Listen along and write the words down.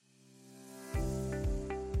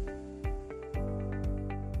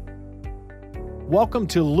Welcome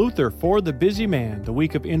to Luther for the Busy Man, the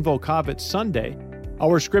week of Invocavit Sunday.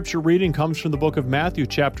 Our scripture reading comes from the book of Matthew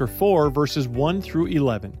chapter 4, verses 1 through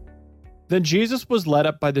 11. Then Jesus was led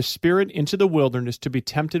up by the Spirit into the wilderness to be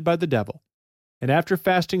tempted by the devil. And after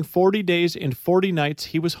fasting 40 days and 40 nights,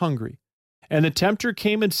 he was hungry. And the tempter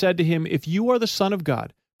came and said to him, If you are the Son of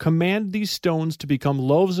God, command these stones to become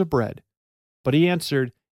loaves of bread. But he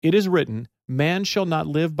answered, It is written, Man shall not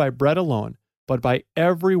live by bread alone, but by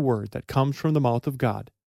every word that comes from the mouth of God.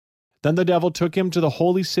 Then the devil took him to the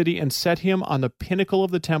holy city and set him on the pinnacle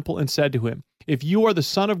of the temple and said to him, If you are the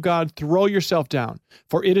Son of God, throw yourself down,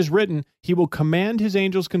 for it is written, He will command His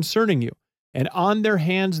angels concerning you, and on their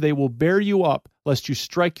hands they will bear you up, lest you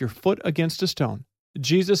strike your foot against a stone.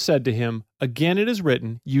 Jesus said to him, Again it is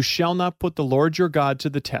written, You shall not put the Lord your God to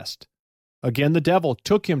the test. Again the devil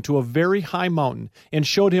took him to a very high mountain and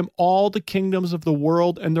showed him all the kingdoms of the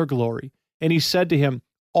world and their glory. And he said to him,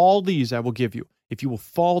 All these I will give you, if you will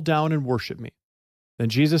fall down and worship me. Then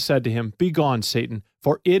Jesus said to him, Begone, Satan,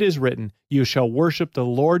 for it is written, You shall worship the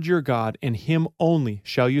Lord your God, and him only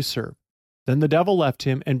shall you serve. Then the devil left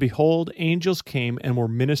him, and behold, angels came and were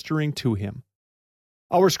ministering to him.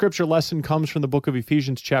 Our scripture lesson comes from the book of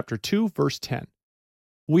Ephesians chapter 2, verse 10.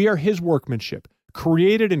 We are his workmanship,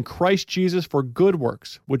 created in Christ Jesus for good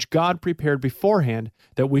works, which God prepared beforehand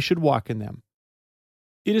that we should walk in them.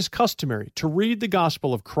 It is customary to read the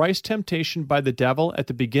gospel of Christ's temptation by the devil at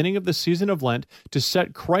the beginning of the season of Lent to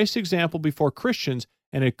set Christ's example before Christians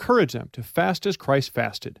and encourage them to fast as Christ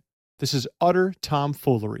fasted. This is utter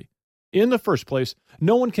tomfoolery. In the first place,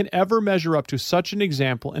 no one can ever measure up to such an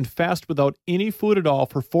example and fast without any food at all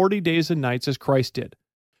for 40 days and nights as Christ did.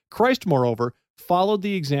 Christ, moreover, followed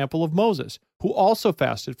the example of Moses, who also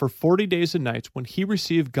fasted for 40 days and nights when he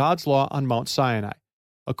received God's law on Mount Sinai.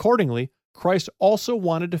 Accordingly, Christ also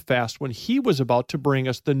wanted to fast when he was about to bring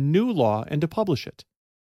us the new law and to publish it.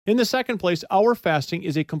 In the second place, our fasting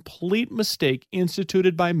is a complete mistake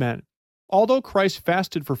instituted by men. Although Christ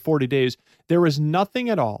fasted for 40 days, there is nothing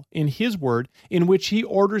at all in his word in which he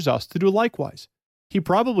orders us to do likewise. He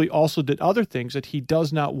probably also did other things that he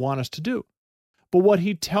does not want us to do. But what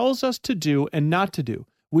he tells us to do and not to do,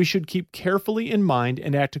 we should keep carefully in mind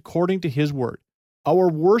and act according to his word. Our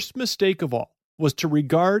worst mistake of all was to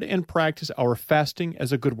regard and practice our fasting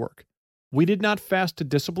as a good work. We did not fast to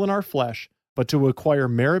discipline our flesh, but to acquire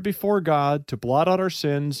merit before God, to blot out our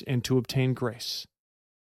sins, and to obtain grace.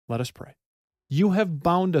 Let us pray. You have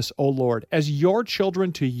bound us, O Lord, as your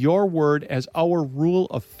children to your word as our rule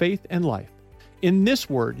of faith and life. In this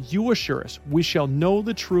word, you assure us we shall know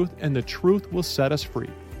the truth, and the truth will set us free.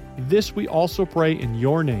 This we also pray in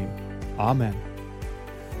your name. Amen.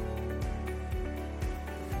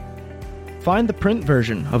 Find the print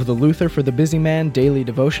version of the Luther for the Busy Man daily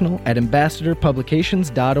devotional at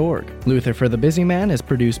ambassadorpublications.org. Luther for the Busy Man is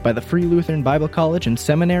produced by the Free Lutheran Bible College and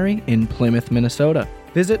Seminary in Plymouth, Minnesota.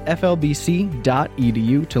 Visit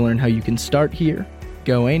flbc.edu to learn how you can start here,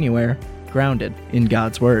 go anywhere, grounded in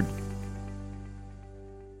God's Word.